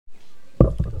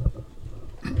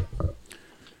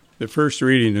The first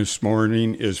reading this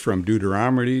morning is from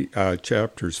Deuteronomy,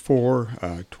 chapters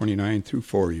 4, 29 through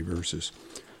 40 verses.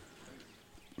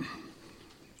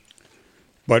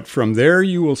 But from there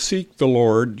you will seek the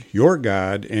Lord your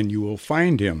God, and you will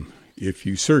find him, if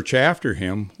you search after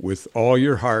him with all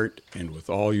your heart and with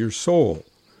all your soul.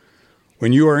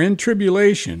 When you are in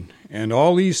tribulation, and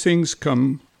all these things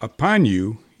come upon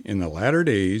you in the latter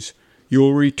days, you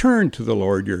will return to the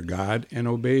Lord your God and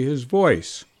obey his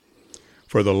voice.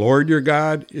 For the Lord your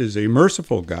God is a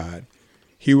merciful God.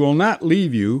 He will not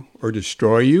leave you or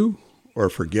destroy you or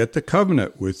forget the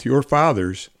covenant with your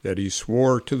fathers that he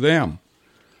swore to them.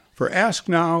 For ask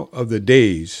now of the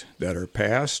days that are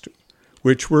past,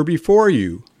 which were before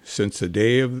you, since the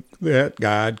day that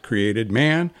God created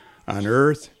man on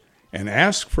earth, and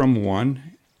ask from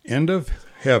one end of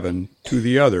heaven to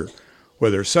the other,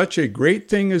 whether such a great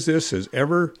thing as this has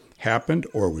ever happened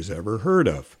or was ever heard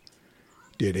of.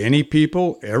 Did any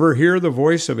people ever hear the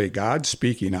voice of a God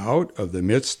speaking out of the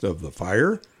midst of the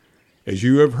fire, as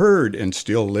you have heard and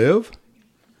still live?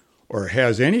 Or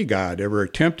has any God ever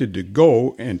attempted to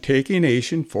go and take a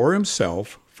nation for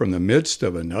himself from the midst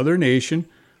of another nation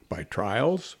by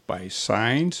trials, by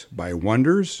signs, by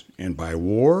wonders, and by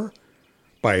war,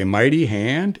 by a mighty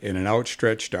hand and an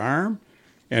outstretched arm,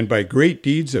 and by great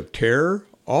deeds of terror,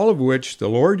 all of which the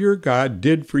Lord your God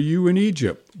did for you in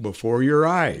Egypt before your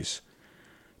eyes?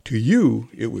 To you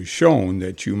it was shown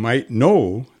that you might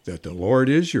know that the Lord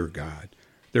is your God.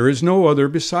 There is no other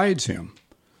besides him.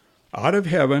 Out of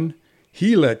heaven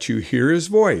he let you hear his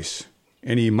voice,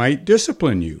 and he might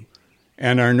discipline you.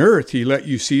 And on earth he let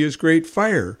you see his great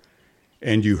fire,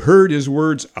 and you heard his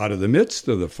words out of the midst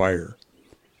of the fire.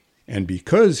 And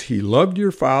because he loved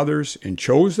your fathers and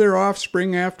chose their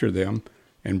offspring after them,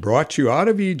 and brought you out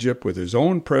of Egypt with his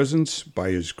own presence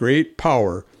by his great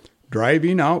power,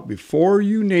 driving out before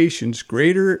you nations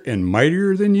greater and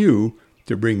mightier than you,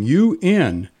 to bring you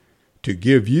in, to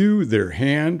give you their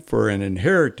hand for an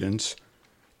inheritance,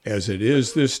 as it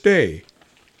is this day.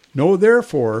 Know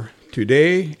therefore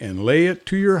today, and lay it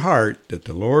to your heart, that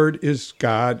the Lord is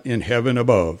God in heaven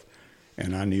above,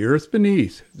 and on the earth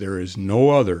beneath there is no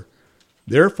other.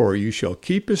 Therefore you shall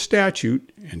keep his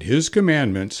statute and his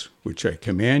commandments, which I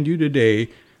command you today,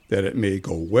 that it may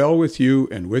go well with you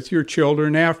and with your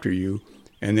children after you,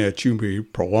 and that you may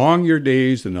prolong your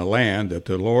days in the land that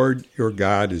the Lord your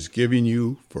God is giving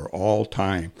you for all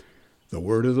time. The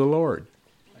word of the Lord.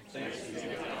 Thanks be to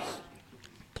God.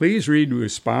 Please read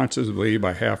responsively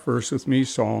by half verse with me,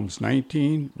 Psalms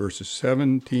 19, verses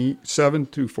 7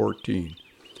 to 14.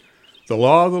 The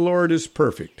law of the Lord is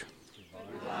perfect.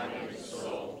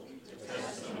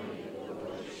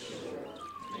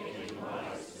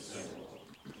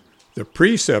 The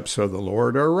precepts of the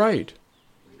Lord are right.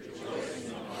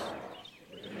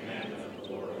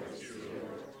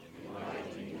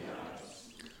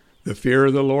 The fear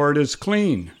of the Lord is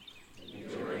clean.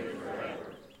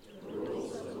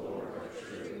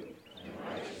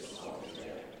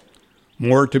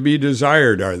 More to be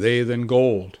desired are they than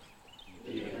gold.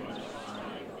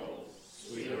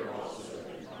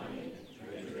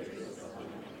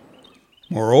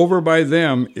 Moreover, by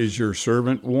them is your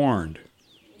servant warned.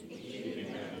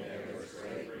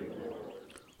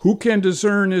 Who can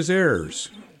discern his errors?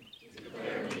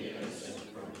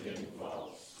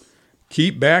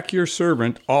 Keep back your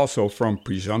servant also from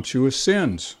presumptuous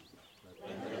sins.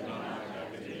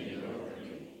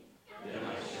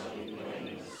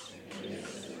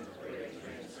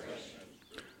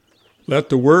 Let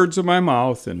the words of my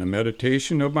mouth and the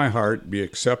meditation of my heart be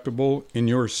acceptable in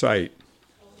your sight.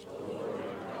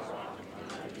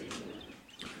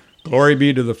 Glory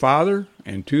be to the Father,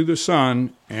 and to the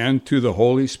Son, and to the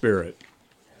Holy Spirit.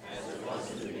 As it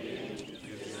was in the beginning,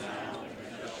 is now,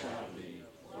 and ever shall be,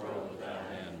 world without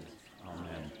end.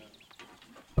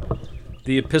 Amen.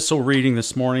 The epistle reading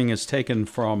this morning is taken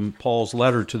from Paul's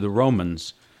letter to the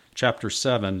Romans, chapter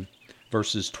 7,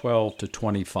 verses 12 to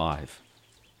 25.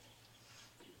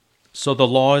 So the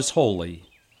law is holy,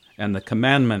 and the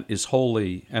commandment is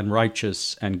holy and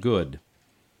righteous and good.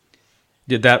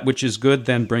 Did that which is good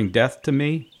then bring death to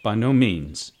me? By no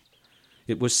means.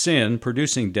 It was sin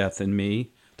producing death in me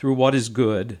through what is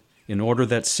good, in order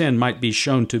that sin might be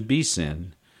shown to be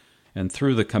sin, and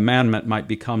through the commandment might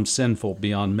become sinful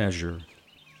beyond measure.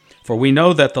 For we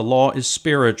know that the law is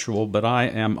spiritual, but I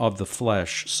am of the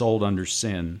flesh, sold under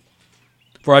sin.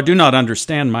 For I do not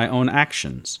understand my own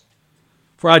actions.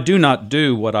 For I do not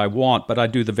do what I want, but I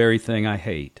do the very thing I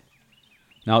hate.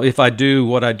 Now if I do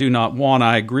what I do not want,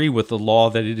 I agree with the law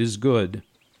that it is good.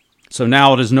 So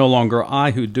now it is no longer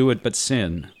I who do it, but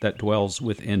sin that dwells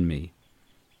within me.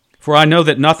 For I know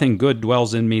that nothing good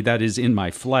dwells in me, that is, in my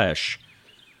flesh.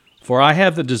 For I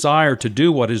have the desire to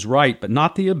do what is right, but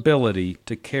not the ability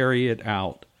to carry it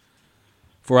out.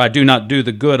 For I do not do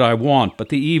the good I want, but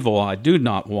the evil I do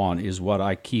not want is what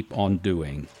I keep on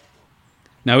doing.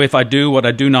 Now if I do what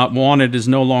I do not want, it is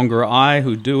no longer I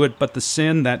who do it, but the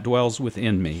sin that dwells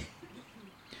within me.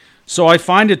 So I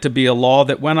find it to be a law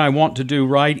that when I want to do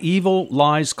right, evil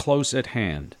lies close at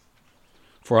hand.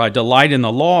 For I delight in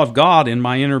the law of God in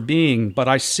my inner being, but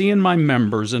I see in my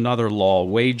members another law,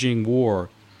 waging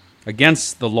war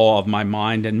against the law of my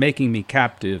mind and making me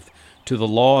captive to the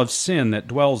law of sin that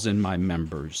dwells in my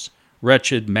members.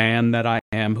 Wretched man that I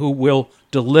am, who will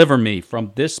deliver me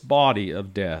from this body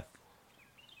of death?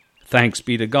 Thanks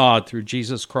be to God through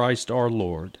Jesus Christ our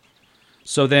Lord.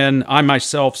 So then I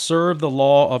myself serve the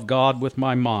law of God with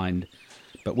my mind,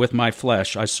 but with my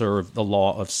flesh I serve the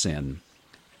law of sin.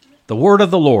 The word of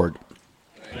the Lord.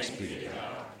 Thanks be to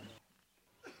God.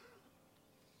 Would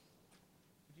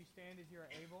you stand as you are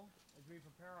able as we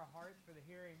prepare our hearts for the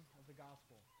hearing of the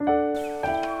gospel?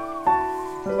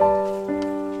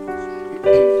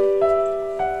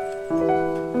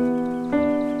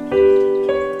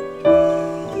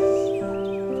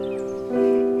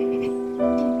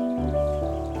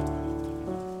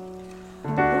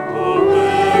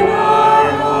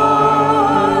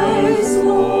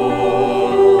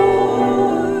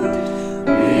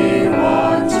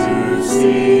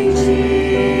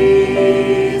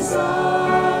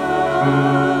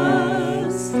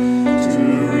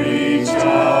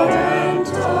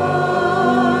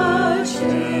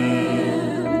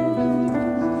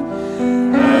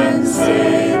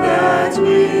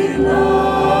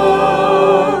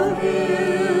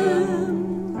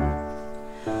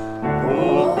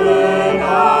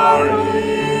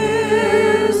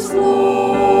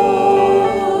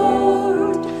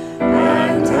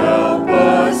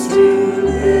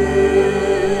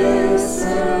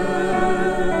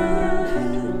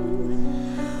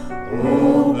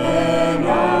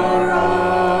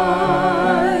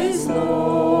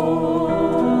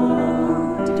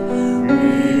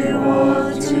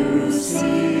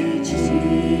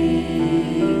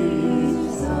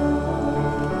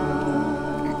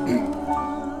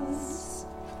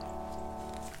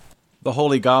 The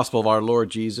Holy Gospel of our Lord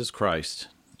Jesus Christ,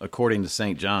 according to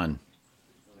St. John.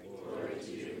 Glory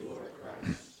to you, Lord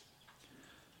Christ.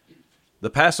 The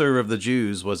Passover of the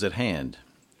Jews was at hand,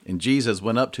 and Jesus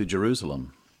went up to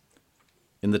Jerusalem.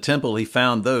 In the temple he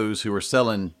found those who were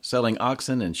selling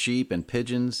oxen and sheep and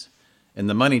pigeons, and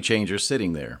the money changers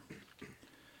sitting there.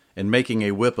 And making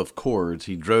a whip of cords,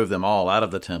 he drove them all out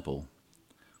of the temple,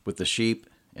 with the sheep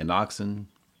and oxen,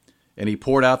 and he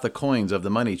poured out the coins of the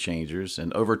money changers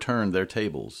and overturned their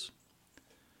tables.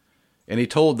 And he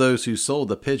told those who sold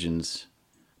the pigeons,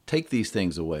 "Take these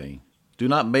things away. Do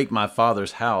not make my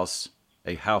Father's house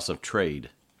a house of trade."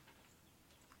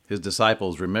 His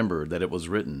disciples remembered that it was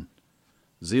written,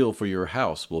 "Zeal for your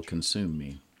house will consume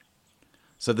me."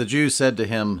 So the Jews said to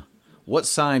him, "What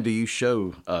sign do you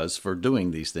show us for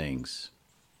doing these things?"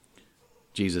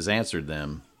 Jesus answered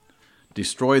them,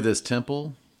 "Destroy this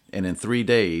temple, and in 3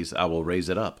 days I will raise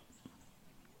it up."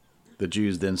 The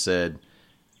Jews then said,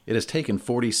 "It has taken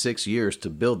 46 years to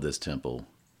build this temple,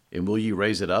 and will you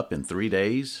raise it up in 3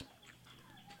 days?"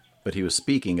 But he was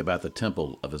speaking about the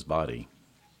temple of his body.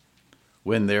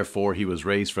 When therefore he was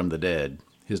raised from the dead,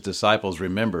 his disciples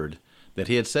remembered that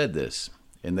he had said this,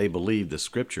 and they believed the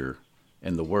scripture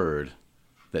and the word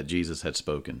that Jesus had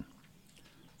spoken.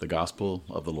 The Gospel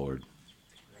of the Lord.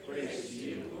 Praise to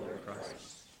you, Lord Christ.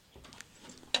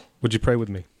 Would you pray with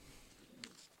me?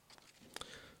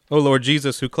 O Lord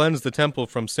Jesus, who cleansed the temple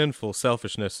from sinful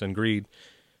selfishness and greed,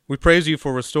 we praise you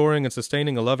for restoring and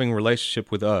sustaining a loving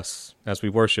relationship with us as we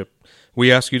worship.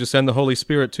 We ask you to send the Holy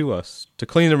Spirit to us, to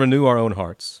clean and renew our own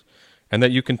hearts, and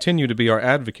that you continue to be our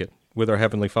advocate with our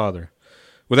Heavenly Father.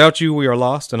 Without you, we are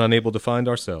lost and unable to find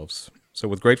ourselves. So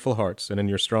with grateful hearts and in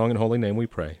your strong and holy name we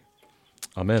pray.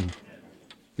 Amen.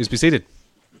 Please be seated.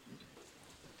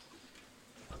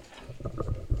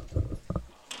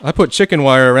 I put chicken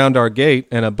wire around our gate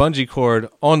and a bungee cord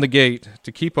on the gate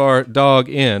to keep our dog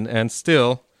in, and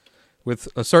still, with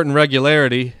a certain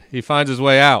regularity, he finds his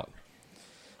way out.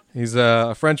 He's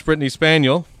a French Brittany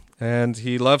Spaniel, and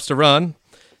he loves to run.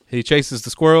 He chases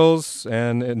the squirrels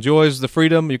and enjoys the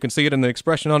freedom. You can see it in the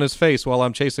expression on his face while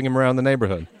I'm chasing him around the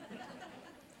neighborhood.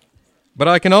 But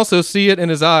I can also see it in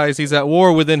his eyes. He's at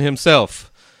war within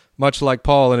himself, much like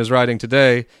Paul in his writing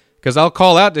today, because I'll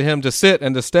call out to him to sit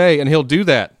and to stay, and he'll do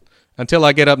that until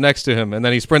I get up next to him, and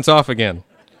then he sprints off again.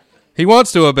 He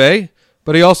wants to obey,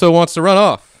 but he also wants to run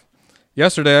off.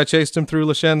 Yesterday, I chased him through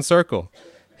Lachenne Circle.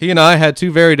 He and I had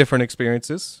two very different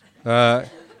experiences.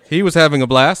 He was having a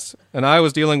blast, and I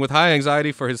was dealing with high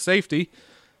anxiety for his safety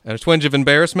and a twinge of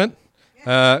embarrassment,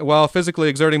 while physically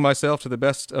exerting myself to the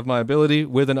best of my ability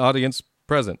with an audience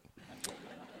present.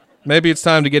 Maybe it's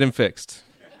time to get him fixed.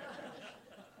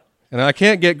 And I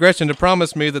can't get Gretchen to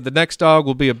promise me that the next dog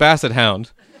will be a basset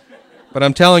hound, but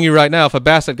I'm telling you right now, if a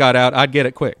basset got out, I'd get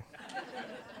it quick.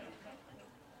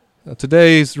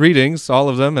 Today's readings, all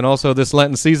of them, and also this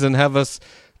Lenten season, have us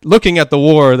looking at the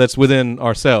war that's within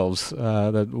ourselves,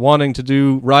 that wanting to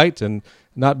do right and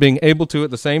not being able to at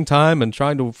the same time, and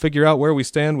trying to figure out where we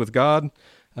stand with God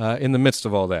in the midst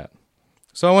of all that.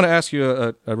 So I want to ask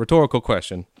you a rhetorical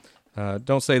question.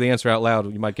 Don't say the answer out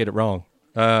loud; you might get it wrong.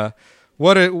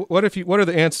 What are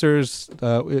the answers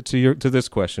to this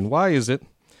question? Why is it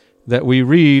that we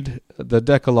read the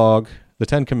Decalogue, the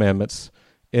Ten Commandments,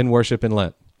 in worship in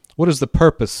Lent? What is the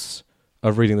purpose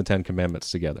of reading the Ten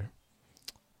Commandments together?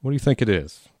 What do you think it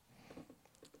is?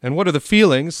 And what are the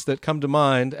feelings that come to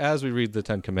mind as we read the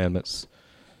Ten Commandments?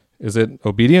 Is it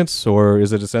obedience, or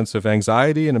is it a sense of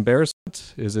anxiety and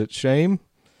embarrassment? Is it shame,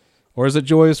 or is it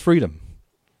joyous freedom?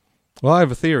 Well, I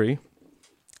have a theory,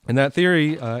 and that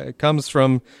theory it comes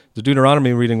from the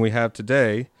Deuteronomy reading we have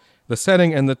today, the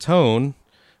setting and the tone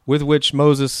with which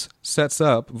Moses sets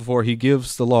up before he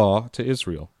gives the law to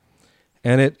Israel.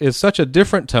 And it is such a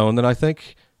different tone than I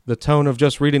think the tone of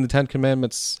just reading the Ten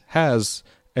Commandments has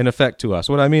an effect to us.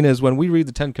 What I mean is, when we read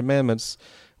the Ten Commandments,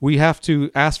 we have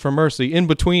to ask for mercy in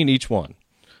between each one.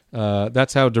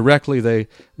 That's how directly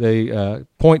they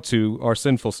point to our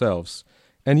sinful selves.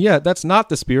 And yet, that's not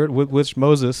the spirit with which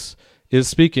Moses is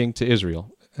speaking to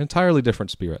Israel. An entirely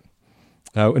different spirit.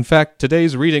 In fact,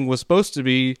 today's reading was supposed to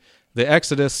be the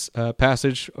Exodus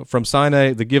passage from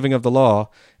Sinai, the giving of the law,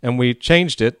 and we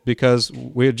changed it because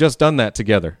we had just done that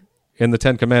together in the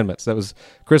Ten Commandments. That was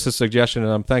Chris's suggestion,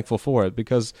 and I'm thankful for it,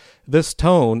 because this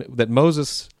tone that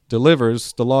Moses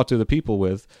delivers the law to the people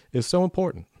with is so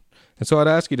important. And so I'd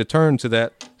ask you to turn to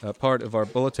that part of our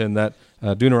bulletin, that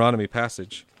Deuteronomy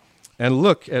passage, and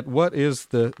look at what is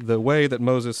the way that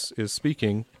Moses is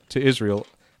speaking to Israel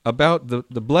about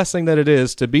the blessing that it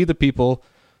is to be the people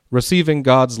receiving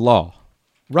God's law.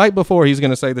 Right before he's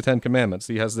going to say the Ten Commandments,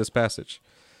 he has this passage.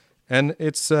 And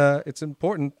it's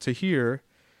important to hear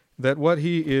that what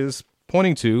he is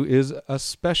pointing to is a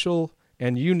special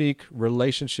and unique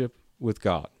relationship with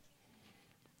God.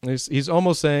 He's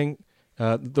almost saying,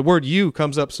 the word you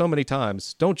comes up so many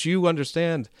times. Don't you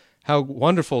understand how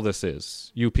wonderful this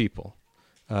is, you people,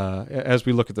 as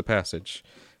we look at the passage?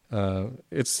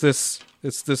 It's this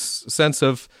sense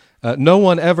of no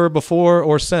one ever before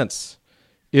or since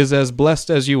is as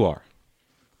blessed as you are.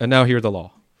 And now hear the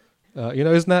law.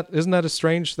 Isn't that a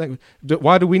strange thing?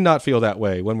 Why do we not feel that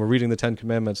way when we're reading the Ten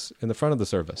Commandments in the front of the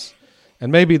service?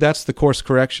 And maybe that's the course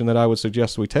correction that I would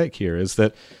suggest we take here, is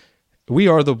that we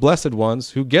are the blessed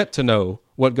ones who get to know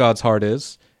what God's heart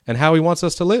is and how he wants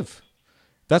us to live.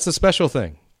 That's a special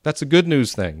thing. That's a good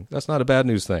news thing. That's not a bad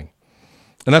news thing.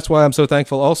 And that's why I'm so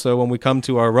thankful also when we come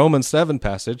to our Romans 7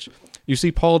 passage, you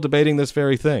see Paul debating this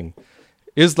very thing.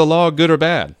 Is the law good or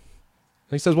bad? And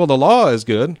he says, well, the law is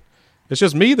good. It's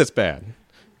just me that's bad.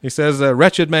 He says,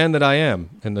 wretched man that I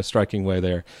am, in the striking way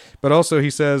there. But also he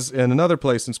says, in another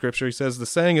place in Scripture, he says, the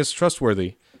saying is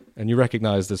trustworthy, and you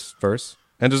recognize this verse,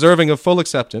 and deserving of full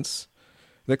acceptance,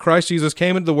 that Christ Jesus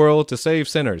came into the world to save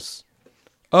sinners,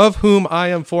 of whom I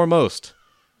am foremost,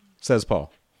 says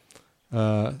Paul.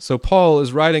 So Paul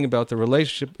is writing about the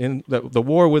relationship, in the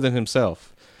war within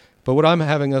himself. But what I'm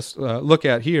having us look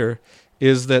at here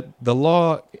is that the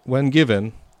law, when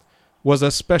given, was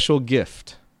a special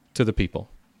gift to the people.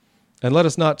 And let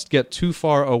us not get too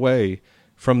far away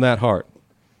from that heart.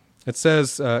 It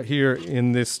says here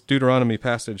in this Deuteronomy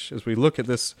passage, as we look at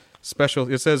this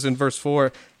special, it says in verse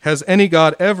 4, has any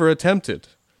God ever attempted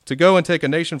to go and take a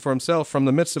nation for himself from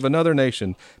the midst of another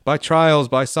nation, by trials,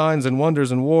 by signs and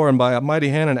wonders and war, and by a mighty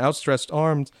hand and outstretched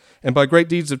arms, and by great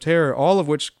deeds of terror, all of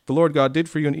which the Lord God did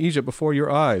for you in Egypt before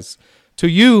your eyes? To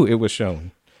you it was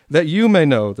shown, that you may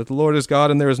know that the Lord is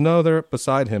God, and there is no other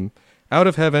beside him. Out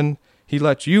of heaven he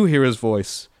let you hear his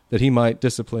voice, that he might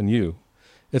discipline you.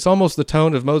 It's almost the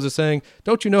tone of Moses saying,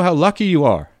 don't you know how lucky you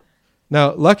are?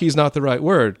 Now, lucky is not the right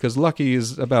word, because lucky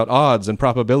is about odds and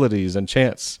probabilities and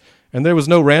chance. And there was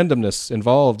no randomness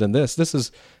involved in this. This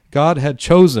is, God had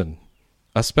chosen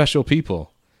a special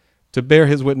people to bear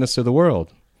his witness to the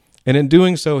world. And in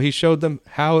doing so, he showed them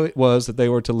how it was that they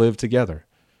were to live together.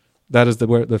 That is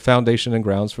the foundation and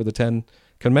grounds for the 10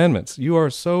 Commandments. You are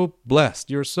so blessed.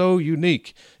 You're so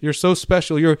unique. You're so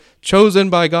special. You're chosen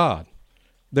by God.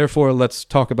 Therefore, let's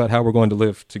talk about how we're going to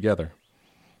live together.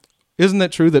 Isn't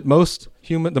it true that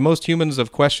the most humans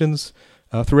of questions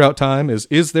throughout time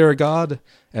is there a God,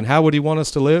 and how would he want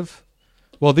us to live?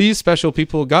 Well, these special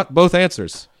people got both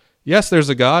answers. Yes, there's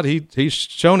a God. He's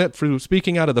shown it through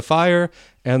speaking out of the fire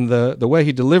and the way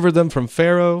he delivered them from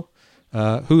Pharaoh,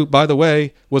 who, by the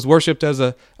way, was worshipped as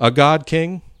a God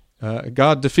king.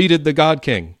 God defeated the God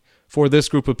king for this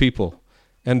group of people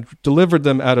and delivered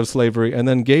them out of slavery and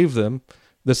then gave them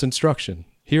this instruction.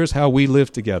 Here's how we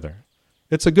live together.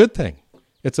 It's a good thing.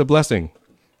 It's a blessing,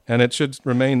 and it should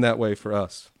remain that way for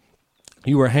us.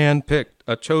 You were handpicked,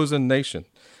 a chosen nation.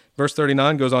 Verse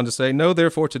 39 goes on to say, Know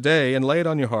therefore today, and lay it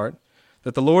on your heart,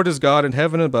 that the Lord is God in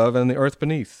heaven above and in the earth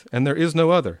beneath, and there is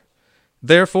no other.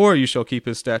 Therefore you shall keep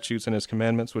his statutes and his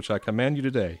commandments, which I command you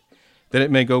today, that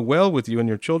it may go well with you and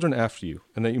your children after you,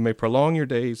 and that you may prolong your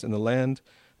days in the land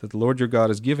that the Lord your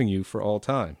God is giving you for all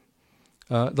time.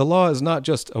 The law is not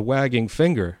just a wagging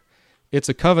finger. It's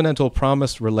a covenantal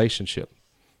promise relationship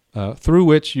through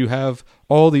which you have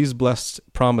all these blessed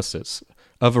promises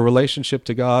of a relationship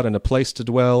to God and a place to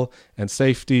dwell and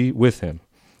safety with him.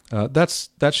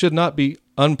 That should not be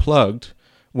unplugged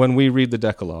when we read the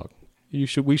Decalogue.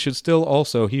 We should still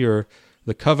also hear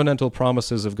the covenantal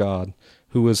promises of God,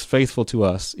 who is faithful to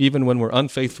us, even when we're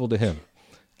unfaithful to him.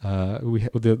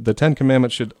 The Ten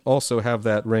Commandments should also have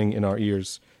that ring in our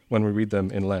ears when we read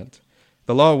them in Lent.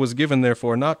 The law was given,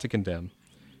 therefore, not to condemn,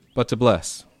 but to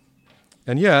bless.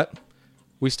 And yet,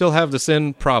 we still have the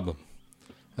sin problem.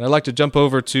 And I'd like to jump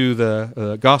over to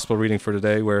the gospel reading for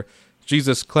today, where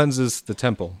Jesus cleanses the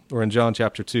temple, or in John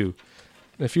chapter 2.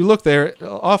 If you look there,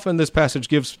 often this passage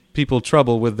gives people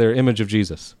trouble with their image of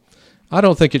Jesus. I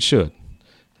don't think it should.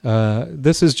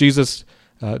 This is Jesus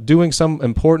doing some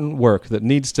important work that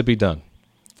needs to be done.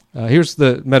 Here's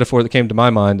the metaphor that came to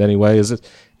my mind anyway, is that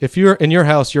if you're in your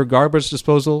house, your garbage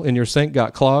disposal in your sink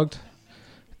got clogged,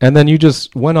 and then you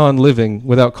just went on living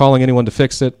without calling anyone to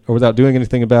fix it or without doing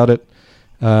anything about it,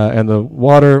 and the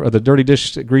water, or the dirty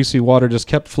dish, greasy water just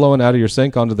kept flowing out of your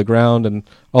sink onto the ground and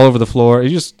all over the floor.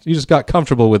 You just got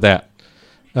comfortable with that.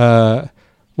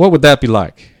 What would that be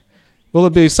like? Well,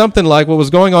 it'd be something like what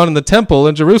was going on in the temple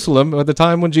in Jerusalem at the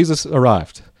time when Jesus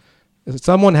arrived.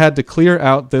 Someone had to clear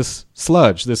out this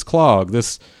sludge, this clog,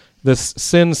 this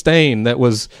sin stain that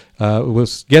was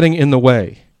getting in the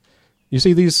way. You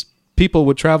see, these people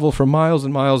would travel for miles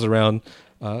and miles around,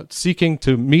 seeking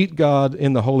to meet God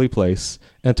in the holy place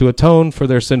and to atone for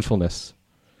their sinfulness.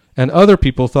 And other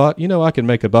people thought, I can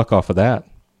make a buck off of that.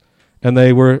 And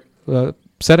they were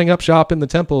setting up shop in the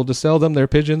temple to sell them their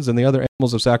pigeons and the other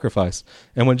animals of sacrifice.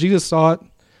 And when Jesus saw it,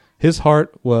 his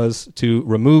heart was to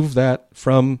remove that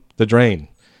from the drain,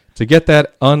 to get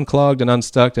that unclogged and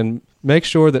unstuck and make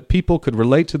sure that people could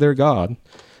relate to their God,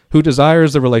 who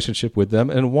desires a relationship with them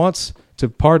and wants to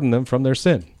pardon them from their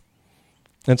sin.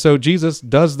 And so Jesus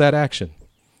does that action.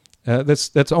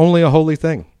 That's only a holy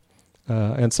thing.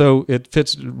 And so it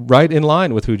fits right in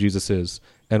line with who Jesus is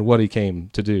and what he came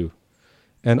to do.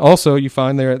 And also you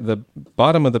find there at the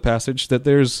bottom of the passage that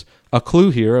there's a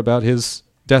clue here about his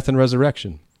death and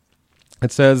resurrection.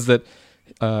 It says that,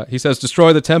 he says,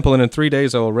 destroy the temple and in 3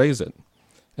 days I will raise it.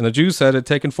 And the Jews said it had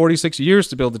taken 46 years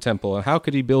to build the temple, and how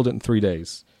could he build it in 3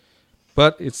 days?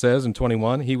 But it says in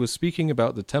 21, he was speaking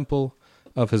about the temple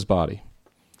of his body.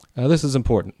 Now this is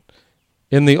important.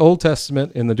 In the Old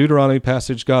Testament, in the Deuteronomy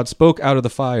passage, God spoke out of the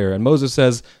fire, and Moses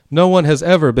says, no one has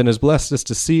ever been as blessed as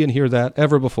to see and hear that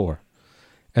ever before.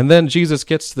 And then Jesus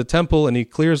gets to the temple and he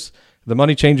clears the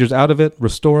money changers out of it,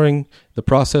 restoring the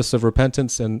process of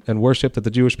repentance and worship that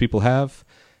the Jewish people have.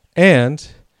 And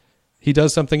he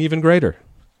does something even greater.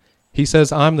 He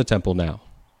says, I'm the temple now,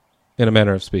 in a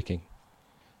manner of speaking.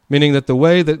 Meaning that the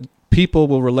way that people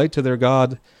will relate to their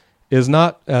God is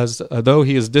not as though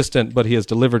he is distant, but he has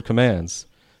delivered commands,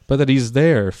 but that he's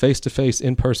there face to face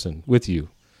in person with you.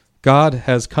 God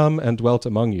has come and dwelt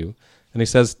among you. And he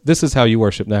says, this is how you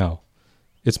worship now.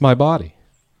 It's my body.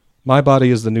 My body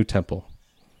is the new temple.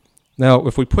 Now,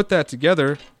 if we put that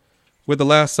together with the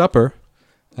Last Supper,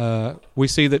 we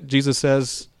see that Jesus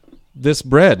says, this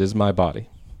bread is my body,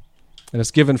 and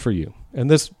it's given for you.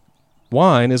 And this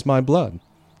wine is my blood.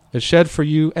 It's shed for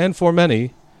you and for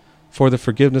many for the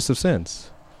forgiveness of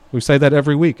sins. We say that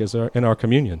every week in our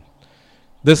communion.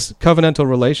 This covenantal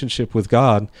relationship with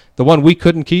God, the one we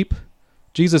couldn't keep,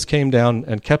 Jesus came down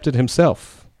and kept it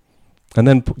himself, and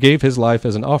then gave his life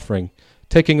as an offering,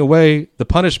 taking away the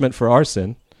punishment for our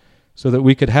sin so that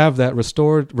we could have that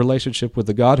restored relationship with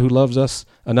the God who loves us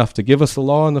enough to give us the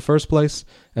law in the first place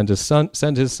and to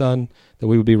send his Son, that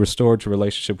we would be restored to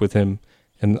relationship with him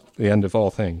in the end of all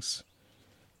things.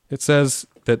 It says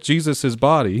that Jesus'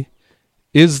 body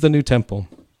is the new temple,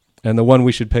 and the one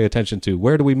we should pay attention to.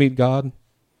 Where do we meet God?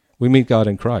 We meet God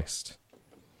in Christ.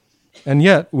 And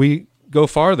yet, we go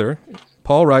farther.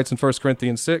 Paul writes in 1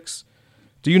 Corinthians 6,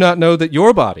 "Do you not know that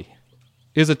your body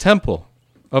is a temple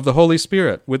of the Holy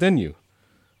Spirit within you,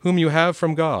 whom you have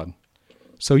from God?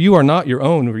 So you are not your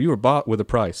own, or you were bought with a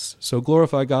price. So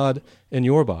glorify God in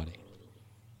your body."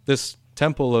 This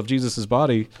temple of Jesus'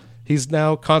 body, he's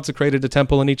now consecrated a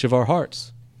temple in each of our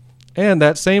hearts. And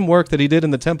that same work that he did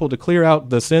in the temple to clear out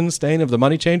the sin stain of the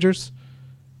money changers,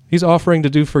 he's offering to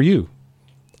do for you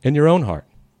in your own heart,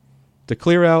 to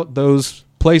clear out those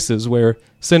places where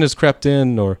sin has crept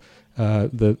in, or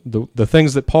the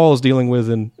things that Paul is dealing with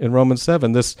in Romans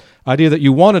 7, this idea that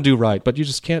you want to do right, but you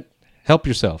just can't help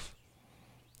yourself.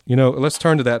 You know, let's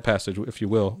turn to that passage, if you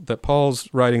will, that Paul's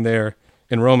writing there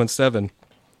in Romans 7.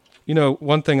 You know,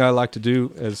 one thing I like to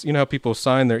do is, you know how people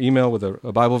sign their email with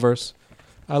a Bible verse?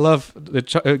 I love,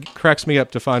 it cracks me up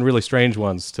to find really strange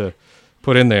ones to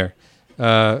put in there.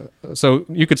 So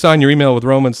you could sign your email with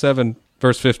Romans 7,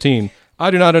 verse 15.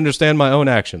 "I do not understand my own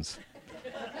actions."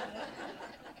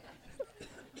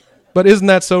 But isn't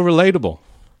that so relatable?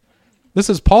 This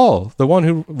is Paul, the one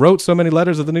who wrote so many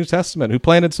letters of the New Testament, who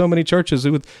planted so many churches,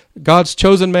 who was God's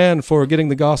chosen man for getting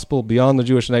the gospel beyond the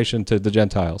Jewish nation to the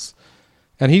Gentiles.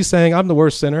 And he's saying, I'm the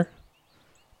worst sinner.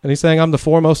 And he's saying, I'm the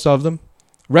foremost of them.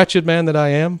 Wretched man that I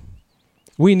am.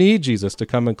 We need Jesus to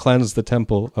come and cleanse the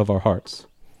temple of our hearts.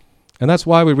 And that's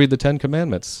why we read the Ten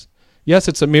Commandments. Yes,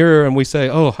 it's a mirror, and we say,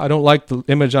 oh, I don't like the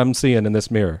image I'm seeing in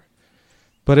this mirror.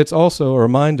 But it's also a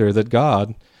reminder that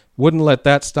God wouldn't let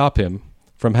that stop him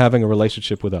from having a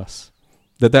relationship with us,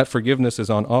 that forgiveness is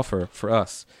on offer for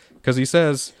us. Because he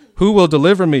says, who will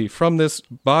deliver me from this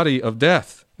body of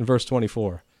death, in verse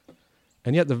 24.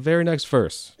 And yet the very next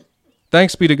verse,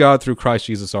 thanks be to God through Christ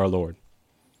Jesus our Lord.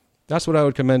 That's what I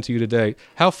would commend to you today.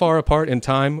 How far apart in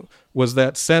time was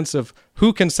that sense of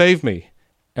who can save me?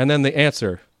 And then the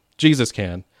answer, Jesus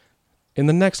can, in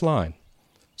the next line.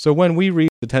 So when we read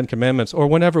the Ten Commandments, or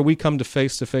whenever we come to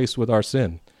face with our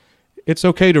sin, it's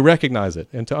okay to recognize it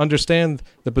and to understand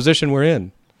the position we're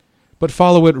in, but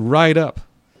follow it right up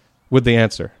with the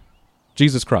answer,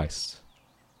 Jesus Christ.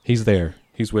 He's there.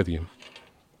 He's with you.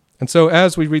 And so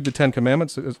as we read the Ten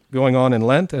Commandments going on in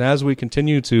Lent, and as we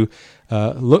continue to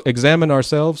examine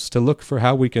ourselves to look for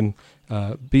how we can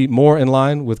be more in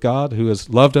line with God, who has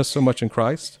loved us so much in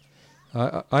Christ,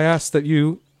 I ask that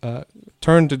you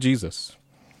turn to Jesus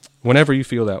whenever you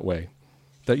feel that way,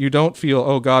 that you don't feel,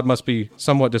 oh, God must be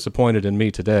somewhat disappointed in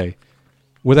me today,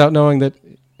 without knowing that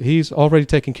he's already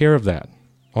taken care of that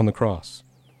on the cross.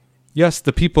 Yes,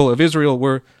 the people of Israel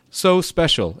were so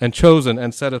special and chosen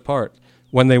and set apart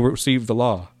when they received the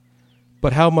law.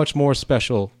 But how much more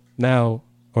special now,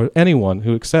 or anyone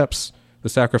who accepts the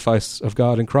sacrifice of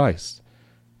God in Christ?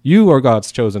 You are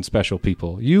God's chosen special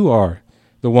people. You are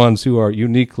the ones who are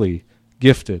uniquely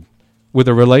gifted with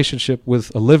a relationship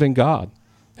with a living God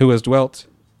who has dwelt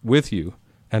with you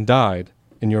and died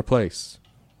in your place.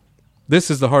 This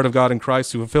is the heart of God in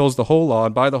Christ, who fulfills the whole law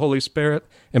and by the Holy Spirit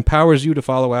empowers you to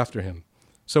follow after him.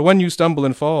 So when you stumble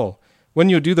and fall, when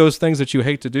you do those things that you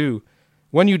hate to do,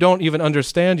 when you don't even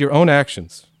understand your own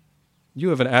actions, you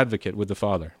have an advocate with the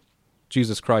Father,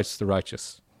 Jesus Christ the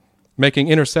righteous, making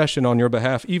intercession on your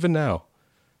behalf even now,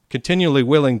 continually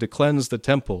willing to cleanse the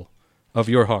temple of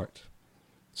your heart.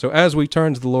 So as we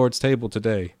turn to the Lord's table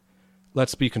today,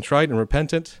 let's be contrite and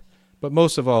repentant, but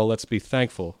most of all, let's be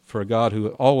thankful for a God who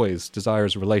always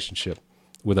desires a relationship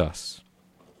with us.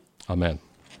 Amen.